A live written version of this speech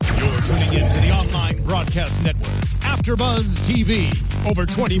broadcast network, AfterBuzz TV. Over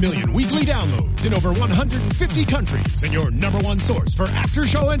 20 million weekly downloads in over 150 countries, and your number one source for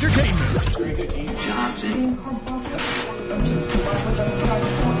after-show entertainment.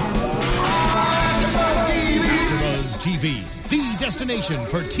 AfterBuzz TV, the destination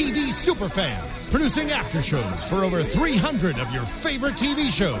for TV superfans, producing aftershows for over 300 of your favorite TV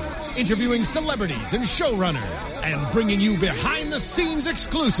shows, interviewing celebrities and showrunners, and bringing you behind-the-scenes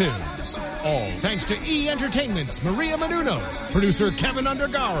exclusives. All thanks to E! Entertainment's Maria Menounos, producer Kevin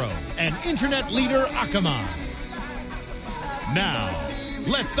Undergaro, and internet leader Akamai. Now,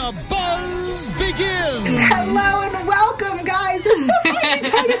 let the buzz begin! Hello and welcome, guys! It's the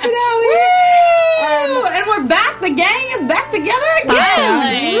Fighting Carter finale! And we're back! The gang is back together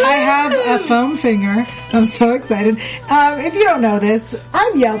again! I have a foam finger. I'm so excited. If you don't know this,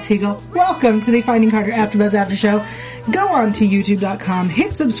 I'm Yael Teagle. Welcome to the Finding Carter AfterBuzz After Show. Go on to YouTube.com,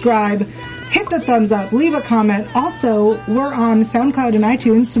 hit subscribe, hit the thumbs up, leave a comment. Also, we're on SoundCloud and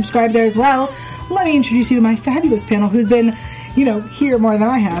iTunes. Subscribe there as well. Let me introduce you to my fabulous panel who's been, here more than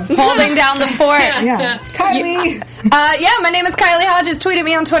I have. Holding down the fort. Yeah. Kylie. My name is Kylie Hodges. Tweet at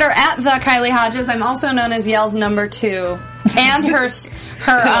me on Twitter at the Kylie Hodges. I'm also known as Yael's number 2. And her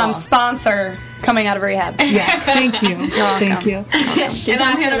sponsor coming out of rehab. Yeah, thank you. Thank you. And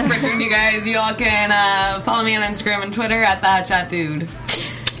I'm here to present you guys. You all can follow me on Instagram and Twitter at the Hotshot Dude.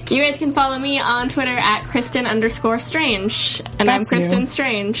 You guys can follow me on Twitter at Kristen_Strange. And I'm Kristen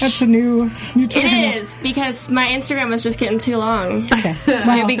Strange. That's a new term. It is, because my Instagram was just getting too long. Okay.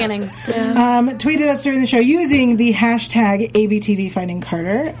 New beginnings. Yeah. Tweet at us during the show using the hashtag ABTV Finding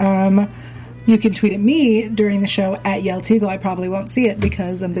Carter. You can tweet at me during the show at Yael Teagle. I probably won't see it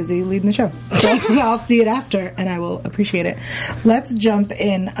because I'm busy leading the show. So I'll see it after, and I will appreciate it. Let's jump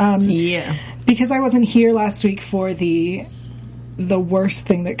in. Because I wasn't here last week for the worst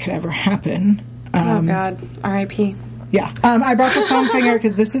thing that could ever happen. Oh, God. R.I.P. Yeah. I brought the foam finger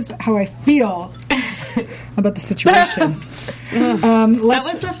because this is how I feel about the situation. That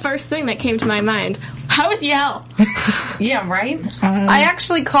was the first thing that came to my mind. How was Yael? Yeah, right? I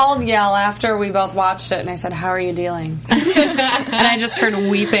actually called Yael after we both watched it, and I said, "How are you dealing?" And I just heard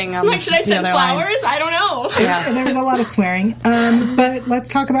weeping on should I send flowers? Line. I don't know. Yeah. There was a lot of swearing. But let's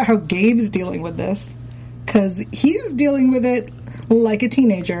talk about how Gabe's dealing with this. Because he's dealing with it like a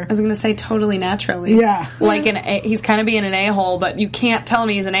teenager. I was going to say totally naturally. Yeah. He's kind of being an a-hole, but you can't tell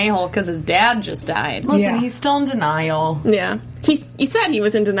me he's an a-hole because his dad just died. Listen, he's still in denial. Yeah. He said he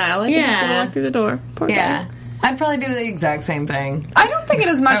was in denial. He was going to walk through the door. Poor guy. I'd probably do the exact same thing. I don't think it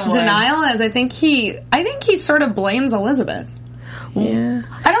is much denial as I think he sort of blames Elizabeth. Yeah.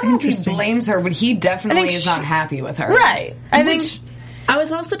 I don't know if he blames her, but he definitely is not happy with her. Right. I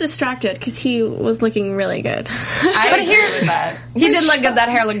was also distracted because he was looking really good. I agree with that. He did look good. That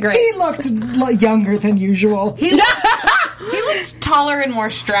hair looked great. He looked younger than usual. He looked taller and more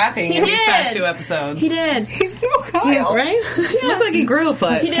strapping in these past 2 episodes. He did. He's no Kyle. Right? He looked like he grew a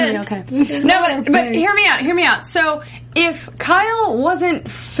foot. He did. Okay. No, but hear me out. So if Kyle wasn't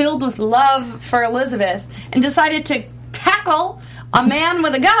filled with love for Elizabeth and decided to tackle a man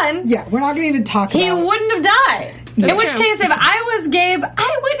with a gun, we're not going to even talk about it. He wouldn't have died. That's in which true. case, if I was Gabe,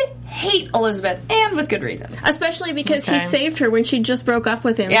 I would hate Elizabeth, and with good reason. Especially because he saved her when she just broke up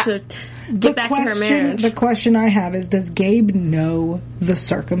with him to get back to her marriage. The question I have is, does Gabe know the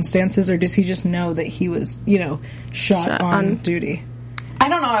circumstances, or does he just know that he was, shot on duty? I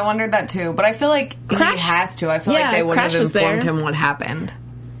don't know. I wondered that too, but I feel like he has to. I feel like they would have informed him what happened.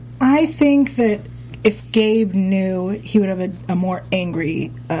 I think that if Gabe knew, he would have a more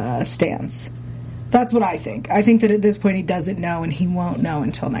angry stance. That's what I think. I think that at this point he doesn't know, and he won't know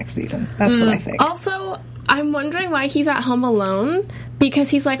until next season. That's what I think. Also, I'm wondering why he's at home alone, because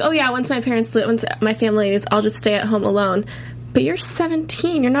he's like, oh yeah, once my family leaves, I'll just stay at home alone. But you're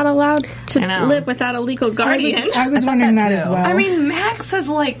 17. You're not allowed to live without a legal guardian. I was wondering that as well. I mean, Max is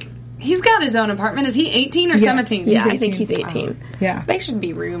he's got his own apartment. Is he 18 or 17? Yeah, I think he's 18. Yeah. They should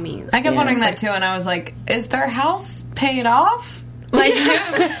be roomies. I kept wondering that too, and I was like, is their house paid off? Like,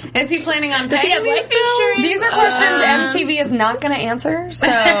 is he planning on paying these bills? These are questions MTV is not going to answer. So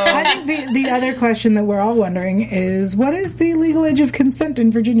I think the other question that we're all wondering is, what is the legal age of consent in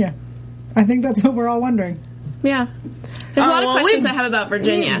Virginia? I think that's what we're all wondering. Yeah. There's a lot of questions I have about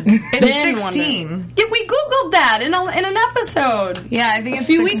Virginia. It's 16. Yeah, we Googled that in an episode. Yeah, I think it's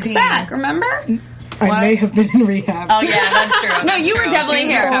a few 16. Weeks back, remember? I may have been in rehab. Oh, yeah, that's true. No, you were definitely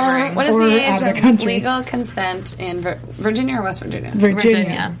here. What is the age of country. legal consent in Virginia or West Virginia?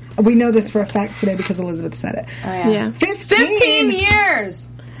 Virginia. We know this for a fact today because Elizabeth said it. Oh, yeah. 15 years!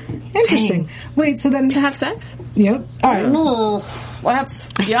 Interesting. Dang. Wait, so then... To have sex? Yep. All right. That's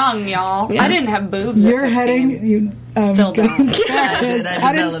young, y'all. I didn't have boobs You're at 15. Still don't.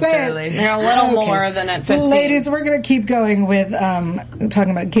 I didn't say it. They're a little more than at 15. Ladies, we're going to keep going with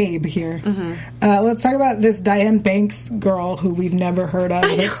talking about Gabe here. Let's talk about this Diane Banks girl who we've never heard of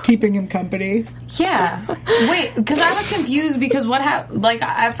that's keeping him company. Yeah. Wait, because I was confused because what happened? Like,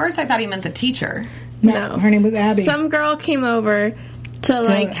 at first I thought he meant the teacher. No, her name was Abby. Some girl came over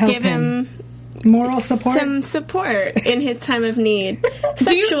to give him moral support? Some support in his time of need.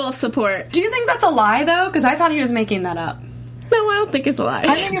 Sexual support. Do you think that's a lie, though? Because I thought he was making that up. No, I don't think it's a lie.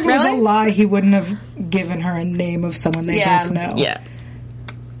 I think if it was a lie, he wouldn't have given her a name of someone they both know. Yeah.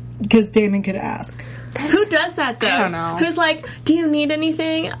 Because Damon could ask. Who does that, though? I don't know. Who's like, do you need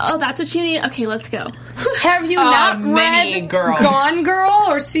anything? Oh, that's what you need? Okay, let's go. Have you not many read girls. Gone Girl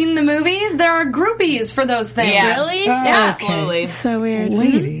or seen the movie? There are groupies for those things. Yes. Really? Yeah. Absolutely. So weird.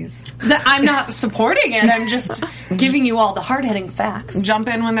 Ladies. I'm not supporting it. I'm just giving you all the hard-hitting facts. Jump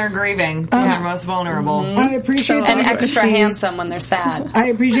in when they're grieving. When they're most vulnerable. I appreciate And that. extra handsome when they're sad. I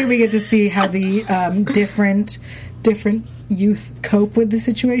appreciate we get to see how the different youth cope with the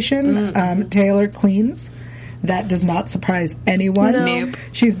situation. Taylor cleans. That does not surprise anyone. No. Nope.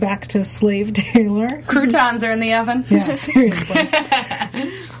 She's back to slave Taylor. Croutons are in the oven. Yeah, seriously.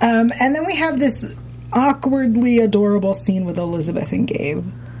 And then we have this awkwardly adorable scene with Elizabeth and Gabe,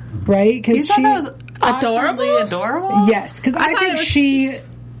 right? You thought that was adorable? Yes, because I think she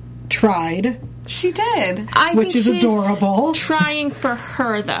tried. She did. Which is adorable. Trying for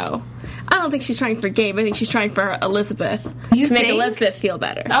her, though. I don't think she's trying for Gabe. I think she's trying for Elizabeth to make think? Elizabeth feel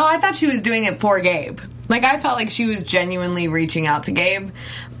better. Oh, I thought she was doing it for Gabe. Like, I felt like she was genuinely reaching out to Gabe.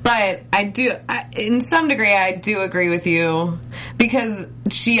 But in some degree, I do agree with you. Because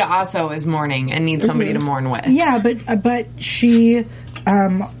she also is mourning and needs somebody to mourn with. Yeah, but she...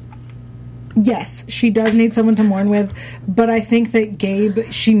 yes, she does need someone to mourn with, but I think that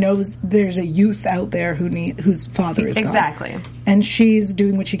Gabe, she knows there's a youth out there whose father is gone. Exactly. And she's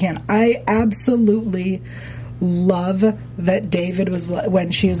doing what she can. I absolutely love that David was,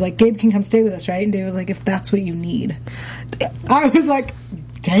 when she was like, Gabe can come stay with us, right? And David was like, if that's what you need. I was like,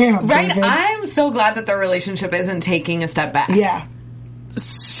 damn, Right? David. I'm so glad that their relationship isn't taking a step back. Yeah.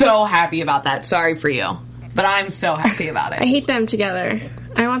 So happy about that. Sorry for you. But I'm so happy about I it. hate them together.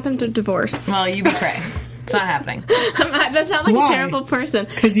 I want them to divorce. Well, you be pray. It's not happening. That sounds like Why? a terrible person.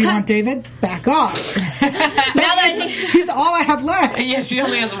 Because you want David? Back off. He's all I have left. Yeah, she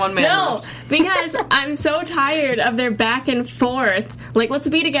only has one man No, left. because I'm so tired of their back and forth. Like, let's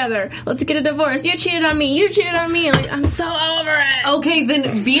be together. Let's get a divorce. You cheated on me. You cheated on me. Like, I'm so over it. Okay,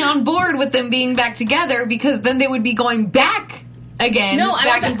 then be on board with them being back together because then they would be going back again,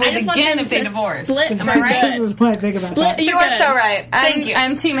 back and forth again if they divorced. Split Am I right? This is what I think about that. You are so right. Thank you.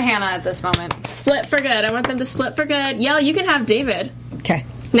 I'm Team Hannah at this moment. Split for good. I want them to split for good. Yell, you can have David. Okay.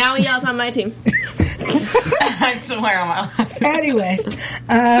 Now Yell's on my team. I swear on my life. Anyway,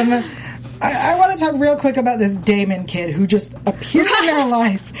 I want to talk real quick about this Damon kid who just appeared in their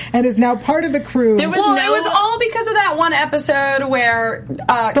life and is now part of the crew. It was all because of that one episode where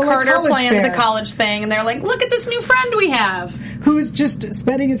Carter planned the college thing, and they're like, "Look at this new friend we have." Who's just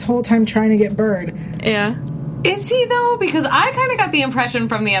spending his whole time trying to get Bird. Yeah. Is he though? Because I kind of got the impression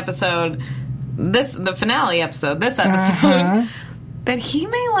from the episode, the finale episode, this episode, that he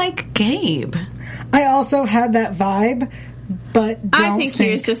may like Gabe. I also had that vibe, but I think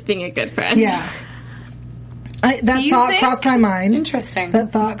he was just being a good friend. Yeah. That You thought think? crossed my mind. Interesting.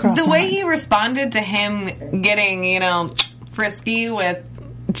 That thought crossed The my way mind. he responded to him getting, frisky with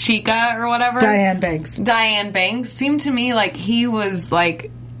Chica or whatever. Diane Banks seemed to me like he was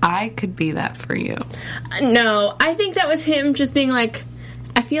like, I could be that for you. No, I think that was him just being like,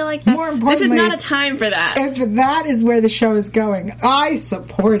 I feel like More this is importantly, not a time for that. If that is where the show is going, I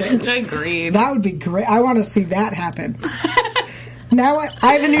support it. Agreed. That would be great. I want to see that happen. Now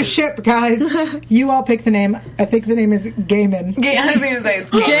I have a new ship, guys. You all pick the name. I think the name is Gaiman. I was going to say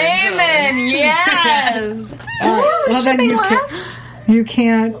it's Gaiman, yes. Well, then you last? You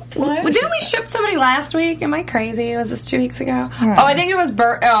can't. Well, didn't we ship somebody last week? Am I crazy? Was this 2 weeks ago? Oh, I think it was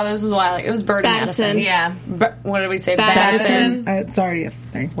Bird. Oh, this was a while. It was Bird and Madison. Yeah. What did we say? Madison. It's already a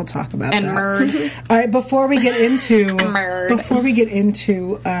thing. We'll talk about And that. Murd. All right. Before we get into Murd.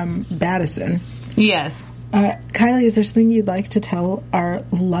 Madison, Yes. Kylie, is there something you'd like to tell our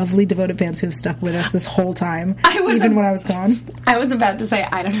lovely devoted fans who have stuck with us this whole time, even when I was gone? I was about to say,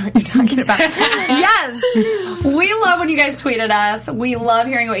 I don't know what you're talking about. Yes! We love when you guys tweet at us. We love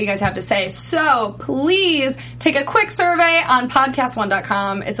hearing what you guys have to say. So please take a quick survey on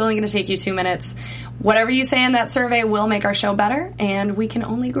podcast1.com. It's only going to take you 2 minutes. Whatever you say in that survey will make our show better, and we can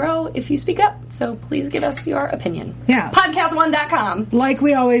only grow if you speak up. So please give us your opinion. Yeah. Podcast1.com. Like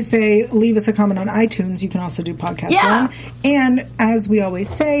we always say, leave us a comment on iTunes. You can also do Podcast One. And as we always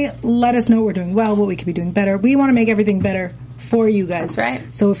say, let us know what we're doing well, what we could be doing better. We want to make everything better for you guys. That's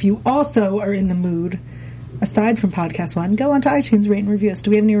right. So if you also are in the mood, aside from Podcast One, go onto iTunes, rate and review us.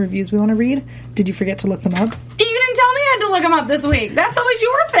 Do we have any reviews we want to read? Did you forget to look them up? You didn't tell me I had to look them up this week. That's always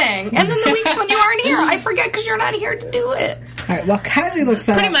your thing. And then the weeks when you aren't here, I forget because you're not here to do it. All right, well, Kylie looks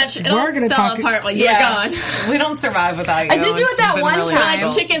that Pretty up. much, it all fell apart while you were gone. We don't survive without you. I did do it that one time.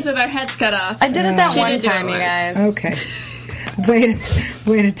 Like chickens with our heads cut off. I did it that one didn't do it time, you once. guys. Okay.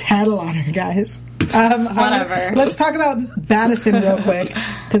 Way to tattle on her, guys. Whatever. Let's talk about Madison real quick,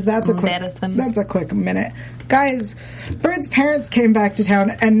 because that's a quick minute. Guys, Bird's parents came back to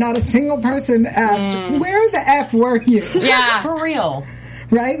town, and not a single person asked, where the F were you? Yeah, for real.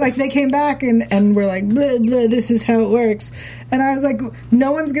 Right? Like, they came back and were like, blah, blah, this is how it works. And I was like,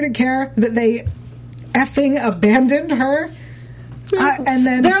 no one's going to care that they effing abandoned her. And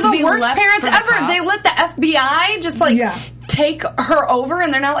then they're the worst parents ever. They let the FBI just, take her over,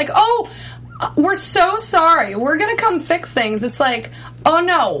 and they're not like, oh, we're so sorry. We're going to come fix things. It's like, oh,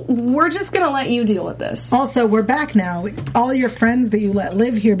 no, we're just going to let you deal with this. Also, we're back now. All your friends that you let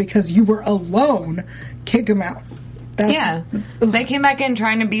live here because you were alone, kick them out. They came back in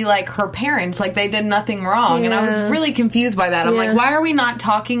trying to be like her parents, like they did nothing wrong. And I was really confused by that. I'm like, why are we not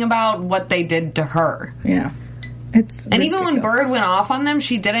talking about what they did to her? Yeah. And even when Bird went off on them,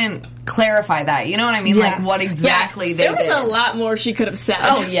 she didn't clarify that. You know what I mean? Like, what exactly they did. There was a lot more she could have said.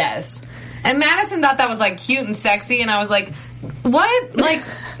 Oh, yes. And Madison thought that was, like, cute and sexy, and I was like, what? Like,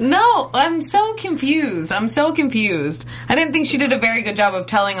 no, I'm so confused. I didn't think she did a very good job of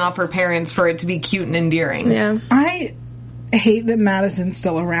telling off her parents for it to be cute and endearing. Yeah. I hate that Madison's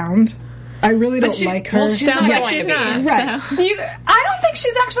still around. I really don't like her. Well, she's not going to be. Right. I don't think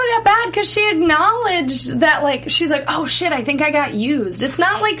she's actually that bad because she acknowledged that, like, she's like, oh, shit, I think I got used. It's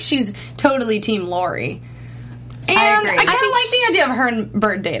not like she's totally Team Lori. And I kind of like the idea of her and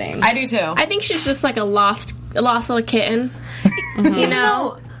Bird dating. I do, too. I think she's just like a lost little kitten. You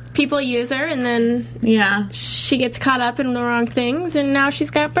know? People use her, and then she gets caught up in the wrong things, and now she's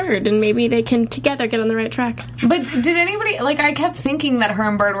got Bird, and maybe they can together get on the right track. But did anybody, like, I kept thinking that her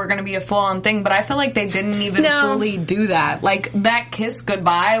and Bird were going to be a full-on thing, but I feel like they didn't even fully do that. Like, that kiss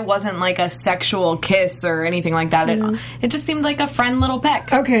goodbye wasn't like a sexual kiss or anything like that. It just seemed like a friend little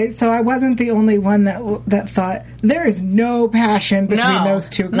peck. Okay, so I wasn't the only one that thought, there is no passion between those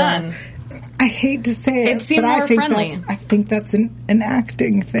two girls. None. I hate to say it, it seemed but more friendly. I think that's an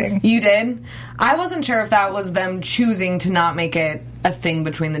acting thing. You did? I wasn't sure if that was them choosing to not make it a thing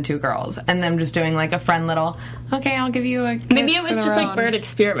between the two girls and them just doing like a friend little, okay, I'll give you a kiss. Maybe it was just like Bird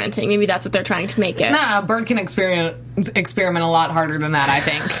experimenting. Maybe that's what they're trying to make it. Nah, Bird can experiment a lot harder than that, I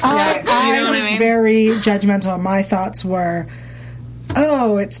think. I was very judgmental. My thoughts were,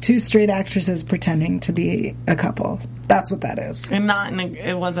 oh, it's two straight actresses pretending to be a couple. That's what that is. And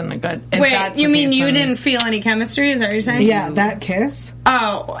it wasn't a good... Wait, you mean you didn't feel any chemistry? Is that what you're saying? Yeah, that kiss.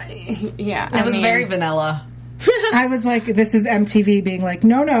 Oh, yeah. It was very vanilla. I was like, this is MTV being like,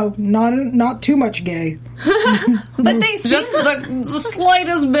 no, not too much gay. But they just the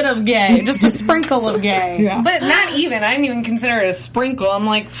slightest bit of gay, just a sprinkle of gay. Yeah. But not even. I didn't even consider it a sprinkle. I'm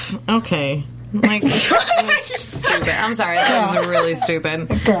like, okay. Like, stupid. I'm sorry, that was really stupid.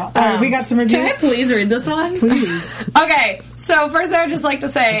 Girl. All right, we got some reviews. Can I please read this one? Please. Okay, so first I would just like to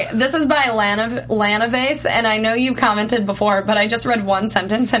say, this is by Lana Vase, and I know you've commented before, but I just read one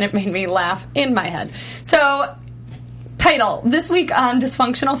sentence and it made me laugh in my head. So, title, this week on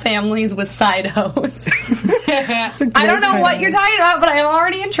Dysfunctional Families with Side Hoes. I don't know what you're talking about, but I am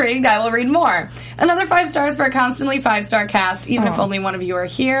already intrigued. I will read more. Another 5 stars for a constantly 5-star cast, even if only one of you are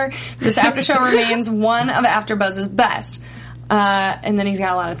here. This after show remains one of AfterBuzz's best. And then he's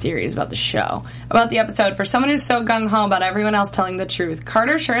got a lot of theories about the show. About the episode, for someone who's so gung-ho about everyone else telling the truth,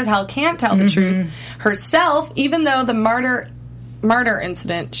 Carter sure as hell can't tell the truth herself, even though the martyr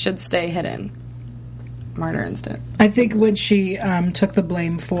incident should stay hidden. Martyr incident. I think when she took the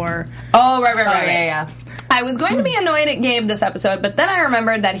blame for... Oh, right. Yeah. I was going to be annoyed at Gabe this episode, but then I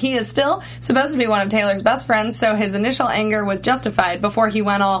remembered that he is still supposed to be one of Taylor's best friends, so his initial anger was justified before he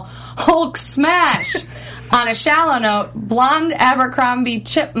went all Hulk smash. On a shallow note, blonde Abercrombie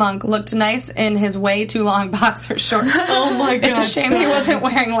chipmunk looked nice in his way too long boxer shorts. Oh my god. It's a shame he wasn't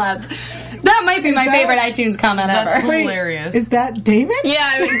wearing less. That might be my favorite iTunes comment That's ever. hilarious. Is that Damon? Yeah,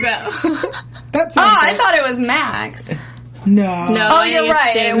 I think so. That's I thought it was Max. No. Oh, you're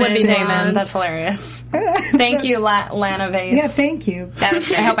right. Damon. It would be Damon. Blonde. That's hilarious. Thank you, Lana Vase. Yeah, thank you.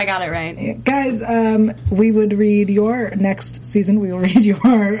 I hope I got it right. Guys, we would read your next season. We will read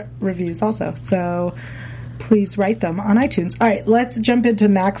your reviews also. So please write them on iTunes. All right, let's jump into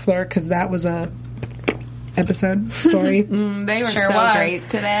Maxler because that was a episode story. They were Sure so was. great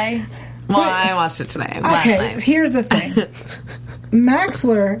today. Well, I watched it today. Last Okay, night. here's the thing.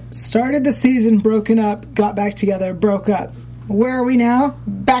 Maxler started the season broken up, got back together, broke up. Where are we now?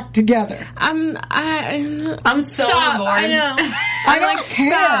 Back together. I'm so Stop. on board. I know. I don't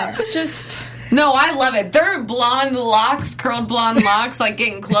care. Stop. Just. No, I love it. Their blonde locks, curled blonde locks, like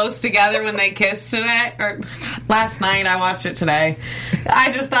getting close together when they kiss today. Or last night, I watched it today.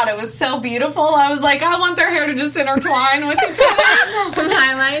 I just thought it was so beautiful. I was like, I want their hair to just intertwine with each other. Some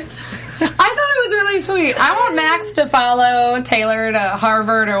highlights. I thought it was really sweet. I want Max to follow Taylor to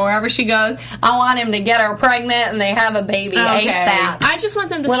Harvard or wherever she goes. I want him to get her pregnant and they have a baby ASAP. I just want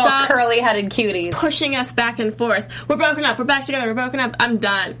them to Little stop curly-headed cuties. pushing us back and forth. We're broken up. We're back together. We're broken up. I'm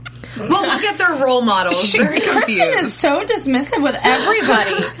done. Well, look at their role models. They're Kristen confused. is so dismissive with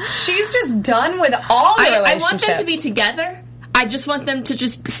everybody. She's just done with all the I relationships. want them to be together. I just want them to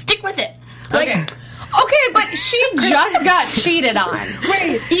just stick with it. Like, Okay. Okay, but she just got cheated on.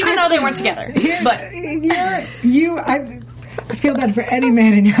 Wait, Even though they weren't together. But I feel bad for any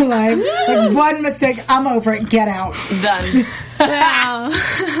man in your life. Like, one mistake, I'm over it. Get out. Done. wow.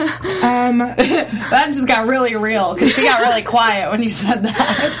 that just got really real because she got really quiet when you said that.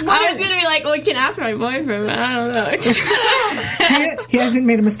 I was going to be like, well, you can ask my boyfriend, but I don't know. He hasn't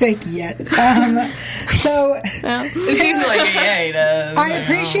made a mistake yet. So She's like, yeah, he does. I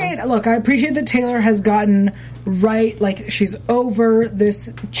appreciate that Taylor has gotten right, like she's over this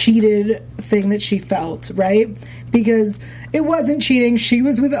cheated thing that she felt, right? Because it wasn't cheating. She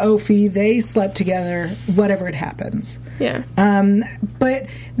was with Ophi. They slept together. Whatever it happens. Yeah. But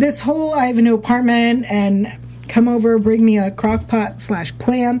this whole I have a new apartment and come over, bring me a crock pot /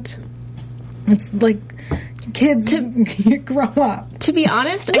 plant. It's like, kids, you grow up. To be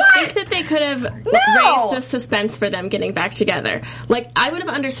honest, I think that they could have raised the suspense for them getting back together. Like, I would have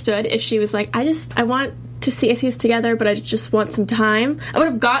understood if she was like, I want to see us together, but I just want some time. I would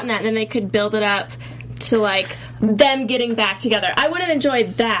have gotten that, and then they could build it up to, like, them getting back together. I would have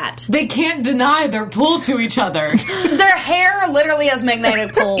enjoyed that. They can't deny their pull to each other. Their hair literally has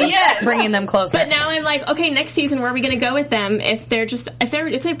magnetic pulls, Yes. bringing them closer. But now I'm like, okay, next season, where are we going to go with them? If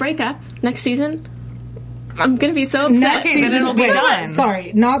they break up next season, I'm going to be so upset. Next Okay, then season, it'll be wait, done.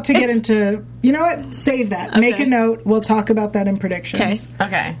 Sorry, not to get into... You know what? Save that. Make a note. We'll talk about that in predictions.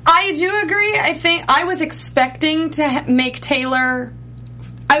 Okay. I do agree. I think I was expecting to make Taylor...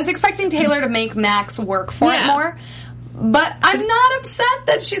 I was expecting Taylor to make Max work for it more. But I'm not upset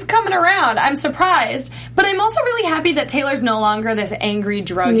that she's coming around. I'm surprised. But I'm also really happy that Taylor's no longer this angry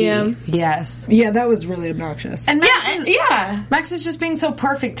druggie. Yeah. Yes. Yeah, that was really obnoxious. And Yeah. Max is just being so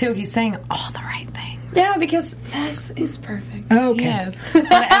perfect, too. He's saying all the right things. Yeah, because Max is perfect. Okay. Yes.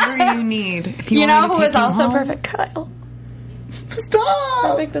 Whatever you need. If You want know me to who take is you also home. perfect? Kyle.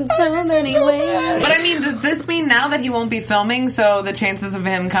 Stop! Perfect in so many ways. But I mean, does this mean now that he won't be filming, so the chances of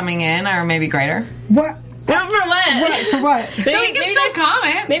him coming in are maybe greater? What? For what? For what? So he can still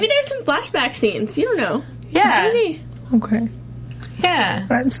comment. Maybe there's some flashback scenes. You don't know. Yeah. Maybe. Okay. Yeah.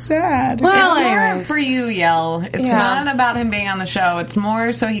 I'm sad. Well, It's more anyways. for you, Yell. It's Yeah. not about him being on the show. It's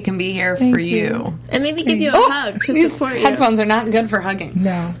more so he can be here for you. And maybe give you a hug to These support you. headphones are not good for hugging.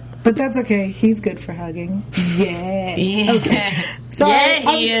 No. But that's okay. He's good for hugging. Yeah. Yeah. Okay. Sorry. Yeah,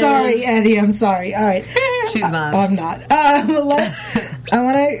 I'm he is. sorry, Eddie. I'm sorry. All right. She's not. I'm not. I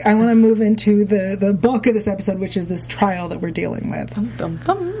want to move into the bulk of this episode, which is this trial that we're dealing with.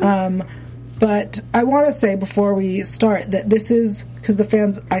 But I want to say before we start that this is because the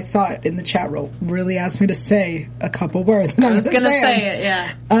fans, I saw it in the chat room, really asked me to say a couple words. And I was Gonna say it,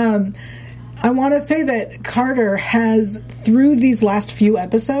 yeah. I want to say that Carter has, through these last few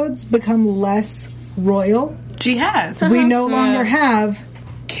episodes, become less royal. She has. We no longer have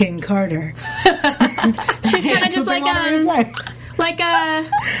King Carter. She's kind of just like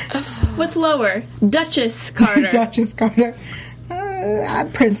what's lower? Duchess Carter. Duchess Carter.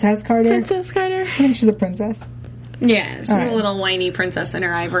 Princess Carter. Princess Carter. I think she's a princess. Yeah, she's right. a little whiny princess in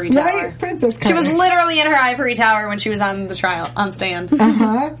her ivory tower. Right? Princess Carter. She was literally in her ivory tower when she was on the trial, on stand.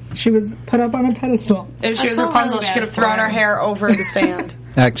 Uh-huh. She was put up on a pedestal. If she was Rapunzel, she could have thrown her hair over the stand.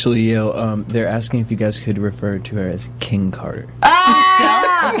 Actually, they're asking if you guys could refer to her as King Carter.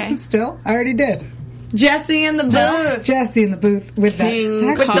 Ah! Okay. Still, I already did. Jesse in the booth. Jesse in the booth with that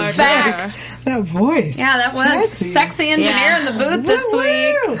King sexy With the facts. that voice. Yeah, that was Jesse. sexy engineer in the booth this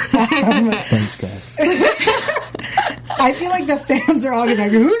week. Thanks, guys. I feel like the fans are all going to be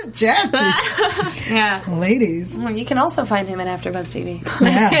like, who's Jesse? Yeah. Ladies. Well, you can also find him in AfterBuzz TV.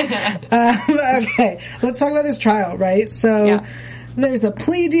 Yeah. Okay, let's talk about this trial, right? So Yeah. there's a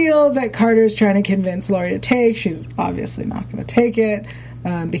plea deal that Carter's trying to convince Lori to take. She's obviously not going to take it.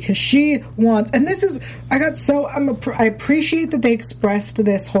 Because she wants, and this is, I appreciate that they expressed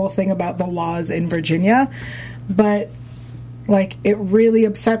this whole thing about the laws in Virginia, but like it really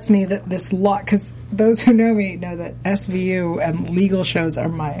upsets me that this law, because those who know me know that SVU and legal shows are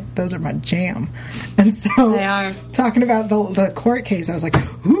my jam, and so They are. talking about the court case, I was like,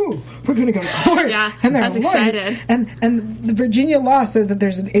 ooh, we're going to go to court, Yeah, and they're I was lawyers. excited. And the Virginia law says that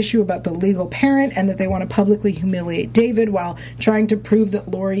there's an issue about the legal parent and that they want to publicly humiliate David while trying to prove that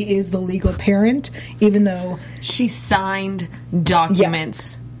Lori is the legal parent, even though She signed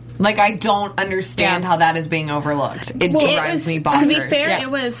documents. Like, I don't understand how that is being overlooked. It drives me bonkers. To be fair, Yeah. it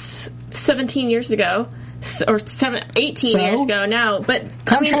was 17 years ago, or 18 So? years ago now. But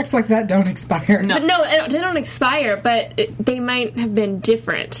contracts like that don't expire. But no, they don't expire. But they might have been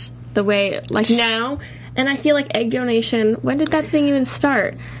different the way like now. And I feel like egg donation. When did that thing even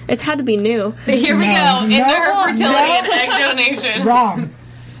start? It's had to be new. Here we No, go. no, Fertility no. and egg donation. Wrong.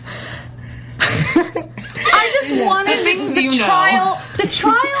 I just wanted things the you know. trial. The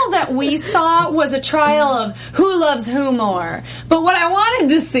trial that we saw was a trial of who loves who more. But what I wanted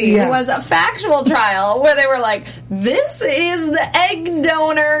to see Yeah. was a factual trial where they were like, "This is the egg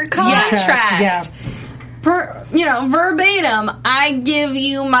donor contract." Yeah. Verbatim, I give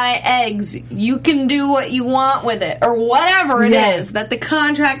you my eggs. You can do what you want with it, or whatever it Yeah. is that the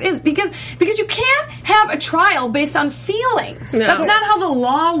contract is. Because you can't have a trial based on feelings. No. That's not how the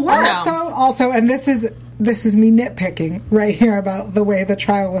law works. Also, and this is me nitpicking right here about the way the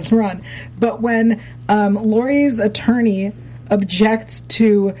trial was run. But when Lori's attorney objects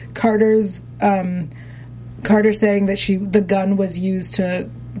to Carter saying that the gun was used to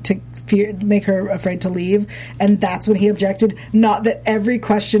make her afraid to leave, and that's when he objected. Not that every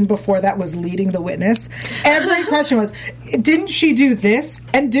question before that was leading the witness. Every question was, didn't she do this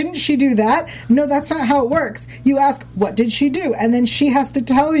and didn't she do that? No, that's not how it works. You ask, what did she do, and then she has to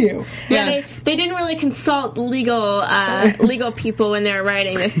tell you. Yeah, they didn't really consult legal people when they were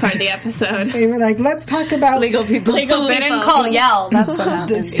writing this part of the episode. They were like, let's talk about Legal people. They didn't call Yell. That's what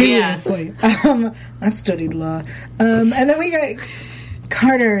happened. seriously. I studied law, and then we got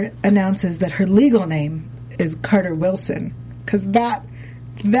Carter announces that her legal name is Carter Wilson, because that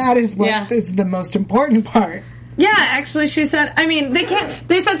is what is the most important part. Yeah, actually, she said. I mean, they can't.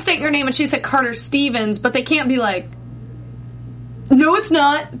 They said state your name, and she said Carter Stevens, but they can't be like, no, it's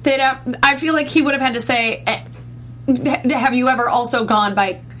not. I feel like he would have had to say, have you ever also gone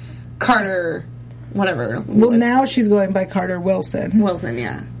by Carter? Whatever. Well, now she's going by Carter Wilson. Wilson,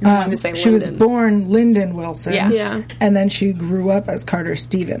 yeah. You wanted to say She was Lyndon. born Lyndon Wilson. Yeah. And then she grew up as Carter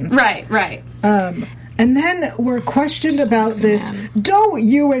Stevens. Right. And then we're questioned about this. Don't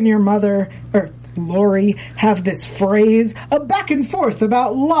you and your mother, or Lori, have this phrase, a back and forth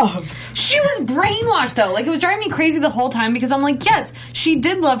about love? She was brainwashed, though. Like, it was driving me crazy the whole time because I'm like, yes, she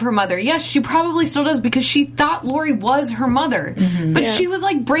did love her mother. Yes, she probably still does because she thought Lori was her mother. But she was,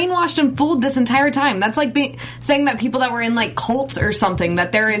 like, brainwashed and fooled this entire time. That's like saying that people that were in, like, cults or something,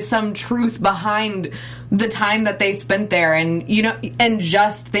 that there is some truth behind the time that they spent there and, and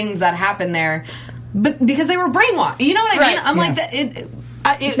just things that happened there. But because they were brainwashed. You know what I mean? I'm like, that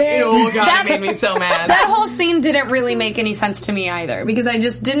made me so mad. That whole scene didn't really make any sense to me either, because I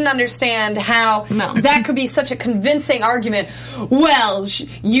just didn't understand how that could be such a convincing argument. Well,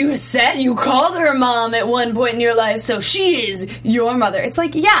 you said you called her mom at one point in your life, so she is your mother. It's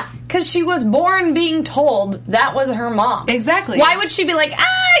like, yeah, because she was born being told that was her mom. Exactly. Why would she be like,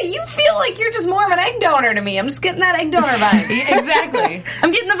 you feel like you're just more of an egg donor to me. I'm just getting that egg donor vibe. Exactly.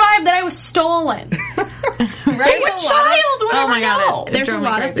 I'm getting the vibe that I was stolen. Right? What child would ever know? There's a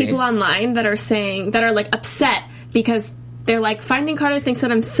lot of people online that are like upset because they're like, Finding Carter thinks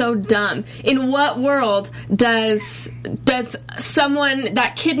that I'm so dumb. In what world does someone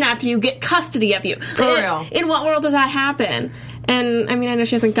that kidnapped you get custody of you? For real. In what world does that happen? And I mean, I know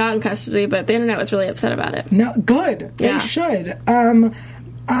she hasn't gotten custody, but the internet was really upset about it. No, good. They Yeah. should.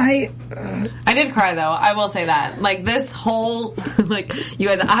 I did cry, though. I will say that. Like, this whole, like, you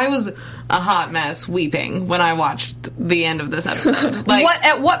guys, I was a hot mess weeping when I watched the end of this episode. Like,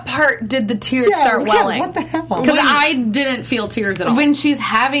 at what part did the tears start welling? What the hell? Because I didn't feel tears at all. When she's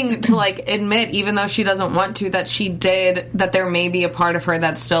having to, like, admit, even though she doesn't want to, that there may be a part of her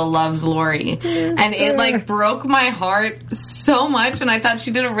that still loves Lori. And it, like, broke my heart so much, and I thought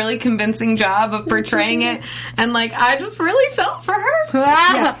she did a really convincing job of portraying it. And, like, I just really felt for her.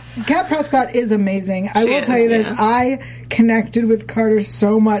 Yeah. Kat Prescott is amazing. I will tell you this. I connected with Carter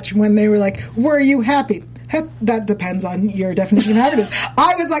so much when they were like, were you happy? Heck, that depends on your definition of happiness.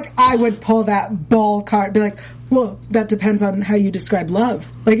 I was like, I would pull that ball card, be like, well, that depends on how you describe love.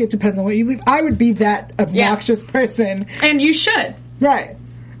 Like, it depends on what you leave. I would be that obnoxious person. And you should. Right.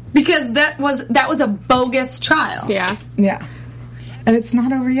 Because that was a bogus trial. Yeah. Yeah. And it's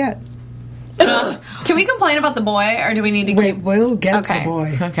not over yet. Can we complain about the boy, or do we need to Wait, we'll get to Okay. the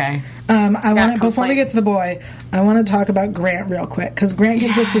boy. Okay. Before we get to the boy, I want to talk about Grant real quick, because Grant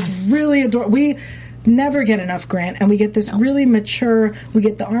gives us this really adorable... We never get enough Grant, and we get this really mature... We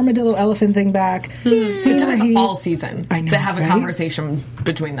get the armadillo elephant thing back. It took us all season to have a right? conversation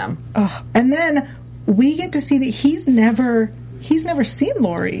between them. And then we get to see that he's never seen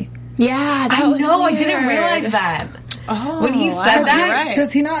Lori. Yeah, that I was know, weird. I didn't realize that. Oh, when he said that,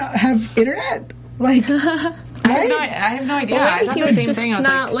 Does he not have internet? Like... I have no idea. I thought He the was same just thing. I was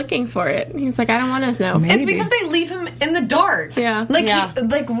not like, looking for it. He was like, I don't want to know. Maybe. it's because they leave him in the dark. Yeah. Like,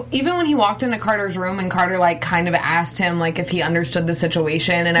 even when he walked into Carter's room and Carter, like, kind of asked him, like, if he understood the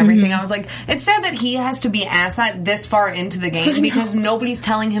situation and everything, I was like, it's sad that he has to be asked that this far into the game because nobody's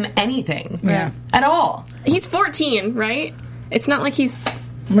telling him anything. Yeah. At all. He's 14, right? It's not like he's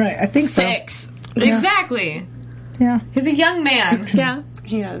Right, I think so. 6. Exactly. Yeah. He's a young man. Yeah.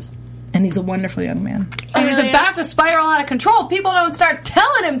 He is. And he's a wonderful young man. And he's really about to spiral out of control. People don't start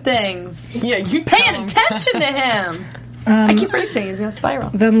telling him things. Yeah, you Paying attention to him. I keep predicting he's going to spiral.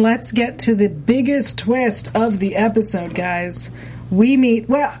 Then let's get to the biggest twist of the episode, guys. We meet...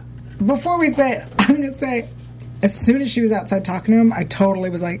 Well, before we say it, I'm going to say, as soon as she was outside talking to him, I totally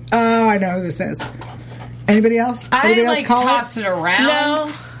was like, oh, I know who this is. Anybody else? Anybody else call tossed it around.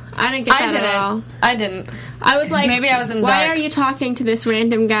 No, I didn't get that at all. I didn't. I was like, Maybe I was in the why dark. are you talking to this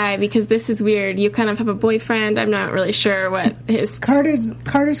random guy? Because this is weird. You kind of have a boyfriend. I'm not really sure what his... Carter's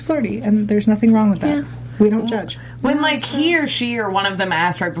flirty, and there's nothing wrong with that. Yeah. We don't judge. When, like, he or she or one of them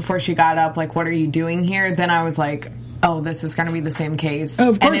asked right before she got up, like, what are you doing here? Then I was like, oh, this is going to be the same case. Oh,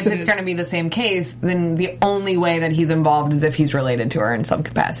 of course and if it it's is. going to be the same case, then the only way that he's involved is if he's related to her in some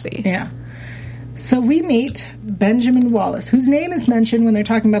capacity. Yeah. So we meet Benjamin Wallace, whose name is mentioned when they're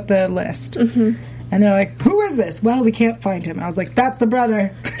talking about the list. Mm-hmm. And they're like, who is this? Well, we can't find him. I was like, that's the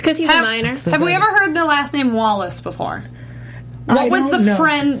brother. It's because he's a minor. Have we ever heard the last name Wallace before? I What was don't the know.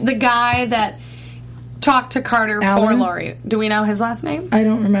 friend, the guy that talked to Carter Alan? for Lori? Do we know his last name? I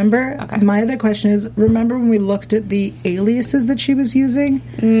don't remember. Okay. My other question is, remember when we looked at the aliases that she was using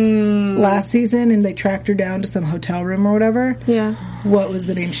last season and they tracked her down to some hotel room or whatever? Yeah. What was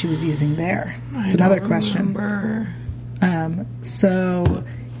the name she was using there? It's another question. So,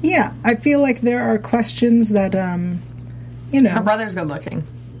 yeah, I feel like there are questions that, Her brother's good looking.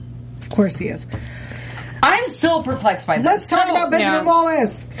 of course he is. I'm still perplexed by this. Let's talk about Benjamin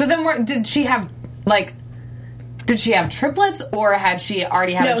Wallace. So then, did she have triplets, or had she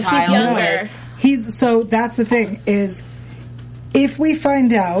already had No, a she's child? younger. So that's the thing, is if we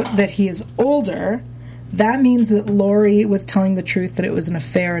find out that he is older, that means that Lori was telling the truth, that it was an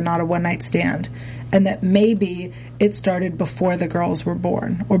affair and not a one-night stand. And that maybe it started before the girls were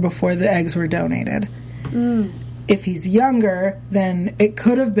born or before the eggs were donated. If he's younger, then it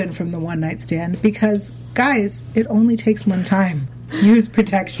could have been from the one-night stand because, guys, it only takes one time. Use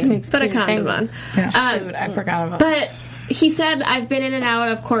protection. Put a condom on. Yeah. I forgot about But he said, I've been in and out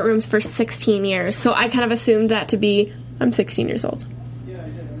of courtrooms for 16 years. So I kind of assumed that to be, I'm 16 years old.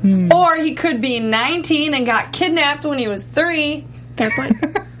 Or he could be 19 and got kidnapped when he was 3. Fair point.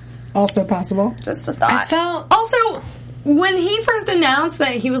 Also possible. Just a thought. felt- Also, when he first announced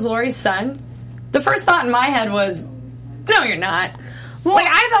that he was Lori's son, the first thought in my head was, no, you're not. Like,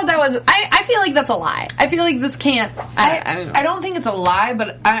 I thought that was... I feel like that's a lie. I feel like this can't... I don't know. I don't think it's a lie,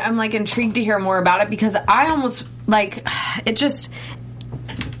 but I'm like intrigued to hear more about it because I almost like it just.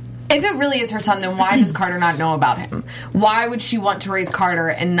 If it really is her son, then why does Carter not know about him? Why would she want to raise Carter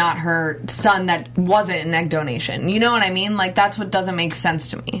and not her son that wasn't an egg donation? You know what I mean? Like, that's what doesn't make sense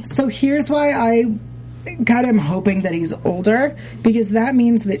to me. So here's why I God, I'm hoping that he's older, because that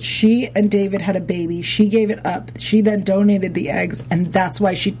means that she and David had a baby. She gave it up. She then donated the eggs, and that's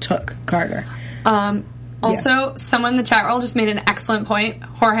why she took Carter. Also, someone in the chat roll just made an excellent point.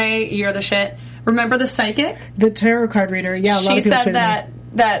 Jorge, you're the shit. Remember the psychic? The tarot card reader. Yeah, a lot she of people said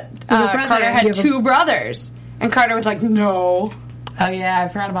that Carter had two brothers. And Carter was like, no. Oh, yeah, I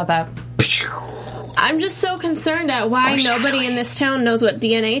forgot about that. I'm just so concerned at why nobody in this town knows what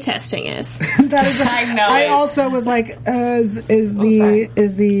DNA testing is. That is I also was like, is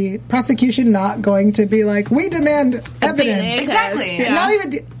the prosecution not going to be like, we demand evidence? Exactly. Yeah. Not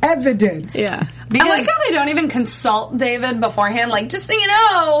even evidence. Yeah. I like how they don't even consult David beforehand. Like, just so you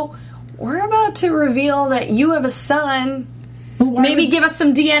know, we're about to reveal that you have a son. Maybe give us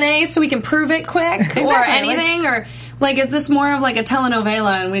some DNA so we can prove it quick or anything. Or, like, is this more of like a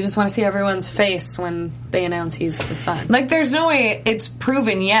telenovela and we just want to see everyone's face when they announce he's the son? Like, there's no way it's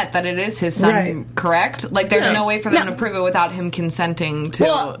proven yet that it is his son, correct? Like, there's no way for them to prove it without him consenting to...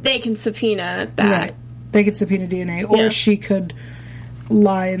 Well, they can subpoena that. Right. They could subpoena DNA, or she could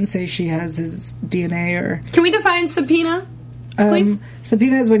lie and say she has his DNA, or... Can we define subpoena, please?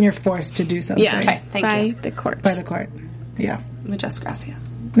 Subpoena is when you're forced to do something. Yeah, okay, thank you. By the court. By the court, yeah. Muchas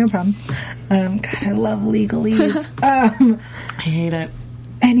gracias. No problem. God, I love legalese. I hate it.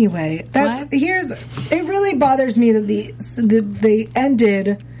 Anyway, it really bothers me that they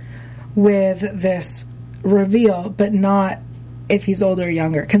ended with this reveal, but not if he's older or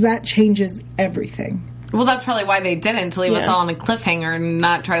younger, because that changes everything. Well, that's probably why they didn't, to leave us all on a cliffhanger and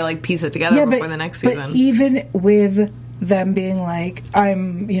not try to, like, piece it together before the next season. But even with them being like,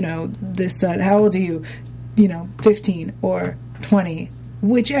 I'm, this son, how old are you? 15 or 20,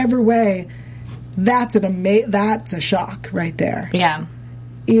 whichever way, that's a shock right there. Yeah.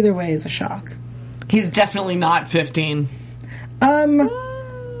 Either way is a shock. He's definitely not 15. It's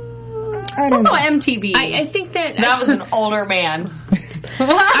also MTV. I think that was an older man.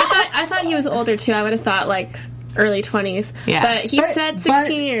 I thought he was older too. I would have thought like early 20s. Yeah. But he said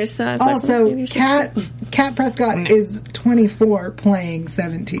 16 years. So I was also, like, Kat Prescott is 24 playing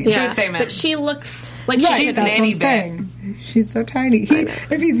 17. Yeah. True statement. But she looks like she's that's what I'm saying. She's so tiny.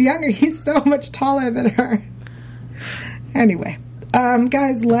 If he's younger, he's so much taller than her. Anyway,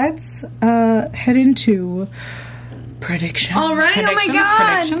 guys, let's head into predictions. All right. Oh my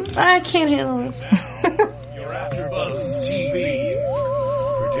god, predictions? I can't handle this. Your AfterBuzz TV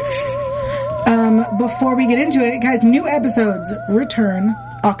predictions. Before we get into it, guys, new episodes return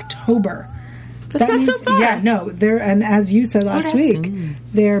October. That's not so far. Yeah, no, and as you said last week,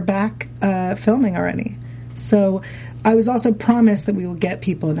 they're back filming already. So I was also promised that we will get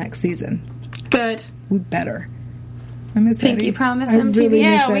people next season. Good. We better. I miss Pinky Eddie. promise I MTV. really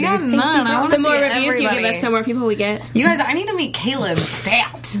miss We Eddie. got none. I want The to more see reviews everybody. you give us, the more people we get. You guys, I need to meet Caleb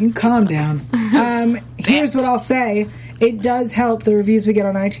Stat. You calm down. Here's what I'll say. It does help. The reviews we get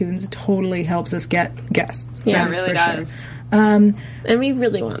on iTunes totally helps us get guests. Yeah, it really does. And we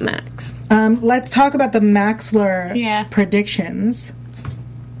really want Max. Let's talk about the Maxler predictions.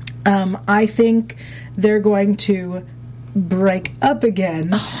 I think they're going to break up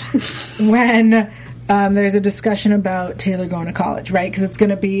again when there's a discussion about Taylor going to college, right? Because it's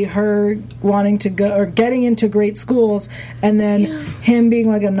going to be her wanting to go or getting into great schools, and then him being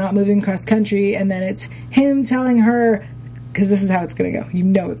like, I'm not moving cross country, and then it's him telling her, because this is how it's going to go. You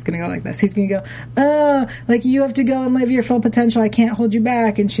know it's going to go like this. He's going to go, oh, like, you have to go and live your full potential. I can't hold you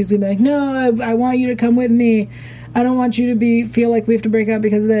back. And she's going to be like, no, I want you to come with me. I don't want you to feel like we have to break up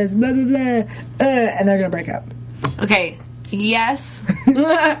because of this. Blah, blah, blah. And they're going to break up. Okay, yes.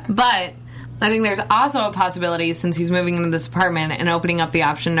 But I think there's also a possibility, since he's moving into this apartment and opening up the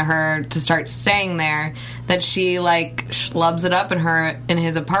option to her to start staying there, that she, like, schlubs it up in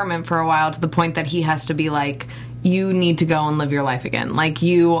his apartment for a while, to the point that he has to be like, you need to go and live your life again. Like,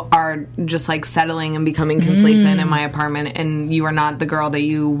 you are just, like, settling and becoming complacent in my apartment, and you are not the girl that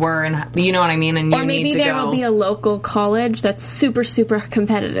you were, and you know what I mean? And you or maybe need to there go. will be a local college that's super, super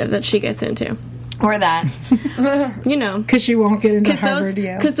competitive that she gets into. Or that. You know. Because she won't get into Harvard,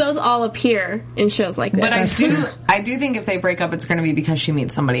 Because those all appear in shows like this. But I do think if they break up, it's going to be because she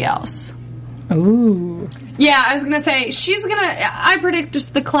meets somebody else. Ooh. Yeah, I was going to say, I predict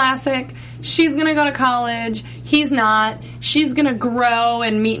just the classic, she's going to go to college, he's not, she's going to grow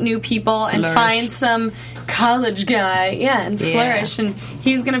and meet new people and find some college guy, and flourish, and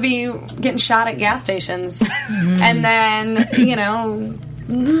he's going to be getting shot at gas stations. And then,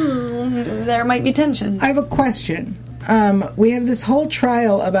 there might be tension. I have a question. We have this whole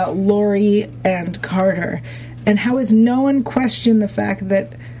trial about Lori and Carter, and how has no one questioned the fact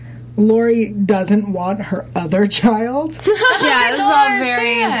that Lori doesn't want her other child? Yeah, it was all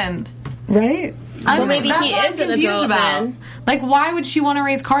very... Right? Well, maybe that's he what is I'm an confused adult about. then. Like, why would she want to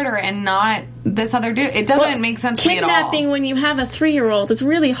raise Carter and not this other dude? It doesn't make sense to me at all. Kidnapping when you have a 3-year-old is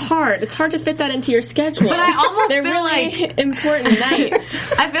really hard. It's hard to fit that into your schedule. But I almost They're feel really like important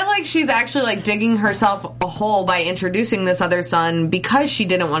nights. I feel like she's actually like digging herself a hole by introducing this other son because she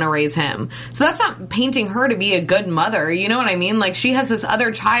didn't want to raise him. So that's not painting her to be a good mother. You know what I mean? Like, she has this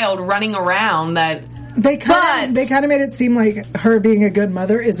other child running around that. They kind of made it seem like her being a good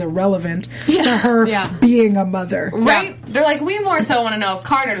mother is irrelevant to her being a mother. Right? Yeah. They're like, we more so want to know if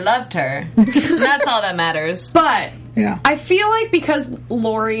Carter loved her. And that's all that matters. But I feel like because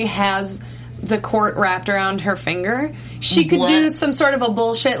Lori has the court wrapped around her finger, she could do some sort of a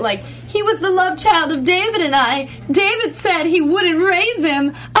bullshit like, he was the love child of David and I. David said he wouldn't raise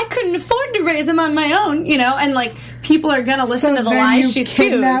him. I couldn't afford to raise him on my own, you know, and like people are gonna listen to the lies she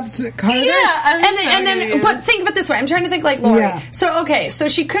spews. Carter? Yeah, and then but think of it this way. I'm trying to think like Lori. Yeah. So so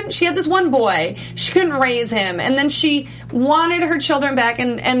she had this one boy, she couldn't raise him, and then she wanted her children back,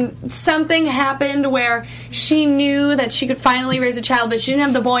 and something happened where she knew that she could finally raise a child, but she didn't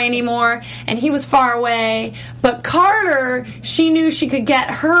have the boy anymore, and he was far away. But Carter, she knew she could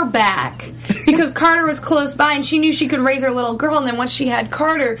get her back because Carter was close by, and she knew she could raise her little girl, and then once she had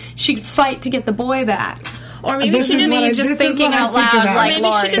Carter, she'd fight to get the boy back. Or maybe she just thinking out loud like maybe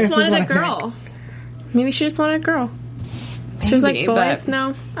Lori. She just wanted a girl. Maybe she just wanted a girl. She was like, boys,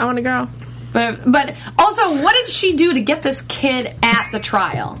 no, I want a girl. But also, what did she do to get this kid at the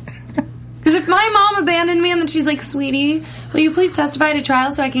trial? Because if my mom abandoned me and then she's like, sweetie, will you please testify at a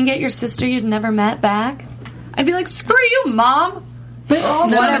trial so I can get your sister you've never met back? I'd be like, screw you, Mom. But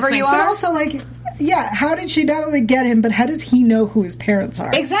also, whatever you are. But also, like, how did she not only get him, but how does he know who his parents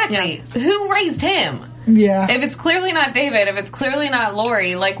are? Exactly. Yeah. Who raised him? Yeah. If it's clearly not David, if it's clearly not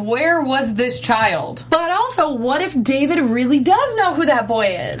Lori, like, where was this child? But also, what if David really does know who that boy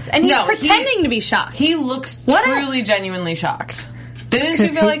is? And he's pretending to be shocked. He looks truly, genuinely shocked. Didn't you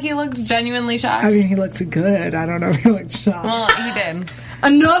feel like he looked genuinely shocked? I mean, he looked good. I don't know if he looked shocked. Well, he did.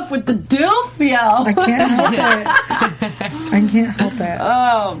 Enough with the dilfs, yo! I can't help it. I can't help it.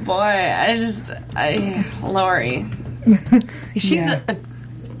 Oh, boy. Lori. She's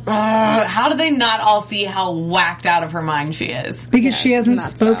how do they not all see how whacked out of her mind she is? Because she hasn't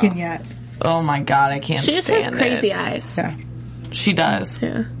spoken yet. Oh my god, I can't stand it. She just has crazy eyes. Yeah. She does.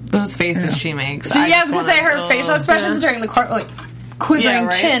 Yeah. Those faces she makes. So I was going to say her facial expressions during the court, like,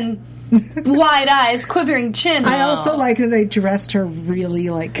 quivering chin. Wide eyes, quivering chin. I also like that they dressed her really,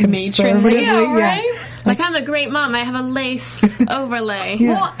 like, conservatively. Yeah, right? Like, I'm a great mom. I have a lace overlay.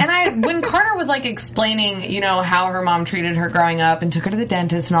 Yeah. Well, and when Carter was, like, explaining, you know, how her mom treated her growing up and took her to the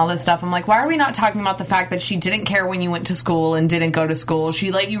dentist and all this stuff, I'm like, why are we not talking about the fact that she didn't care when you went to school and didn't go to school?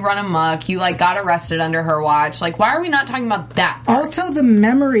 She let you run amok. You, like, got arrested under her watch. Like, why are we not talking about that part? Also, the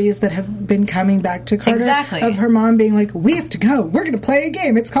memories that have been coming back to Carter of her mom being like, we have to go. We're going to play a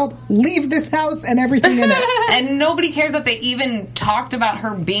game. It's called Leave This House and everything in it. And nobody cares that they even talked about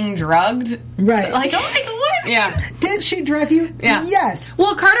her being drugged. Right. So, like, what? Yeah. Did she drug you? Yeah. Yes.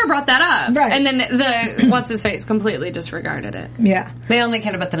 Well, Carter brought that up. Right. And then the what's-his-face completely disregarded it. Yeah. They only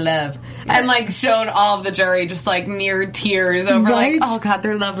cared about the love. And, like, showed all of the jury just, like, near tears over, like, oh, God,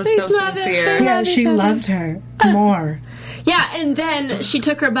 their love was so sincere. Yeah, she loved her more. Yeah, and then she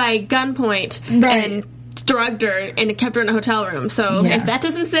took her by gunpoint and drugged her and kept her in a hotel room. So if that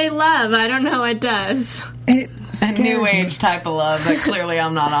doesn't say love, I don't know what does. It a new age type of love that clearly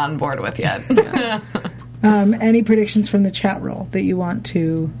I'm not on board with yet. Any predictions from the chat roll that you want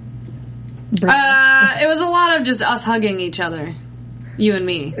to bring? It was a lot of just us hugging each other. You and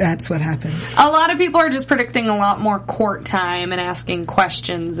me. That's what happened. A lot of people are just predicting a lot more court time and asking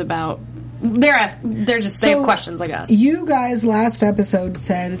questions about... they have questions like us. You guys last episode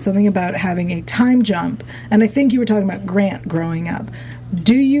said something about having a time jump, and I think you were talking about Grant growing up.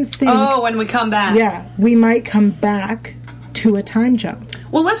 Do you think... Oh, when we come back. Yeah, we might come back to a time jump.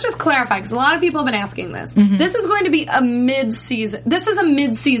 Well, let's just clarify, because a lot of people have been asking this. Mm-hmm. This is going to be a mid-season... This is a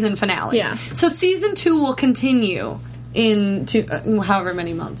mid-season finale. Yeah. So season 2 will continue into however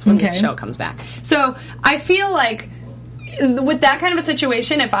many months when this show comes back. So I feel like with that kind of a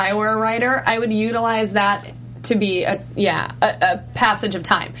situation, if I were a writer, I would utilize that to be a passage of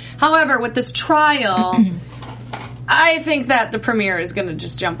time. However, with this trial... I think that the premiere is going to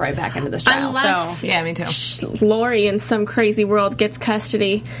just jump right back into this trial. Unless yeah, me too. Lori in some crazy world gets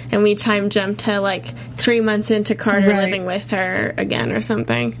custody and we time jump to like 3 months into Carter living with her again or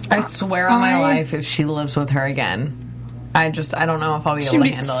something. I swear on my life, if she lives with her again, I don't know if I'll be able She'd to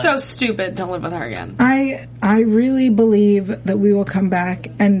be handle so it. stupid to live with her again. I really believe that we will come back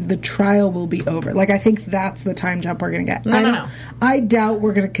and the trial will be over. Like, I think that's the time jump we're going to get. No. I doubt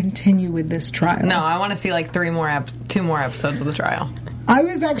we're going to continue with this trial. No, I want to see like 2 more episodes of the trial. I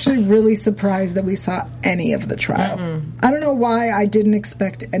was actually really surprised that we saw any of the trial. I don't know why I didn't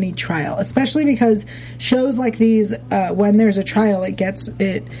expect any trial, especially because shows like these, when there's a trial,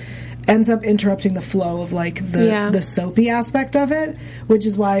 it ends up interrupting the flow of like the soapy aspect of it, which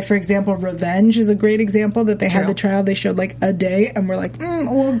is why, for example, Revenge is a great example that they had the trial. They showed like a day, and we're like,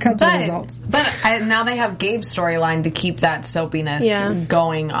 we'll cut to the results. But now they have Gabe's storyline to keep that soapiness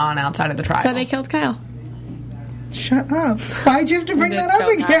going on outside of the trial. So they killed Kyle. Shut up! Why'd you have to bring that up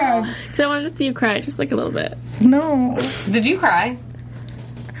again? Because I wanted to see you cry just like a little bit. No. Did you cry?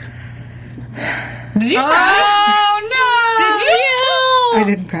 Did you cry? Oh no! Did you? I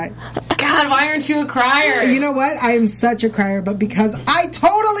didn't cry. God, why aren't you a crier? You know what? I am such a crier, but because I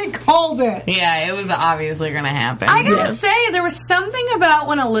totally called it. Yeah, it was obviously going to happen. I gotta say, there was something about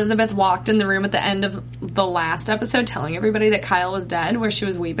when Elizabeth walked in the room at the end of the last episode telling everybody that Kyle was dead, where she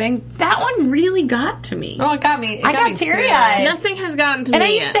was weeping. That one really got to me. Oh, it got me. I got teary-eyed. Nothing has gotten to And me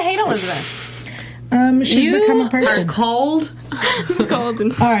I used yet. to hate Elizabeth. She's become a person. Are cold. Cold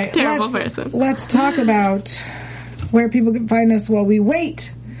and All right, terrible person. let's talk about where people can find us while we wait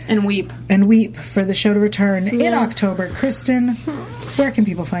And weep. for the show to return in October. Kristen, where can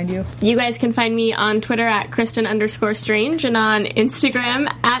people find you? You guys can find me on Twitter at Kristen_Strange and on Instagram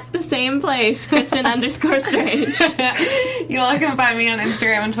at the same place, Kristen_Strange. You all can find me on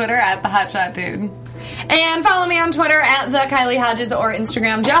Instagram and Twitter at the Hotshot Dude. And follow me on Twitter at the Kylie Hodges or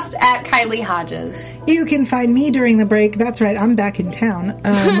Instagram just at Kylie Hodges. You can find me during the break. That's right, I'm back in town.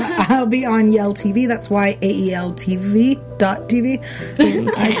 I'll be on Yell TV. That's YAELTV.tv.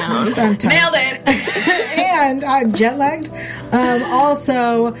 I'm tired. Nailed it. And I'm jet lagged.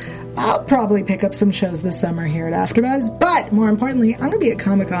 Also, I'll probably pick up some shows this summer here at AfterBuzz. But more importantly, I'm going to be at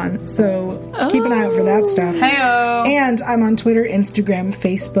Comic-Con, so keep an eye out for that stuff. Heyo. And I'm on Twitter, Instagram,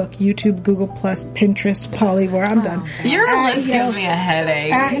 Facebook, YouTube, Google+, Pinterest, Polyvore. I'm done. Your At list gives me a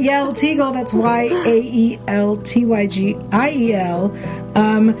headache. At Yell Teagle, that's YAELTYGIEL.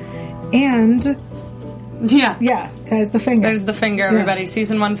 And Yeah. guys, the finger. There's the finger, everybody.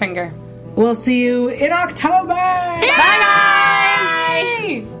 Season 1 finger. We'll see you in October. Bye,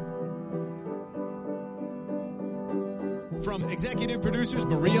 guys! From executive producers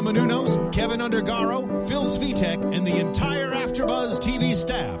Maria Menounos, Kevin Undergaro, Phil Svitek, and the entire AfterBuzz TV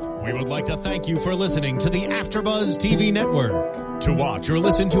staff, we would like to thank you for listening to the AfterBuzz TV network. To watch or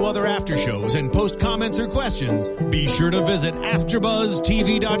listen to other after shows and post comments or questions, be sure to visit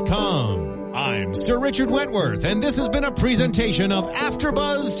AfterBuzzTV.com. I'm Sir Richard Wentworth, and this has been a presentation of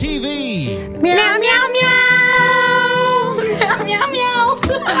AfterBuzz TV. Meow, meow, meow! Meow, meow, meow!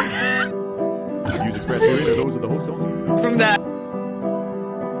 Views expressed herein are those of the host only. From that.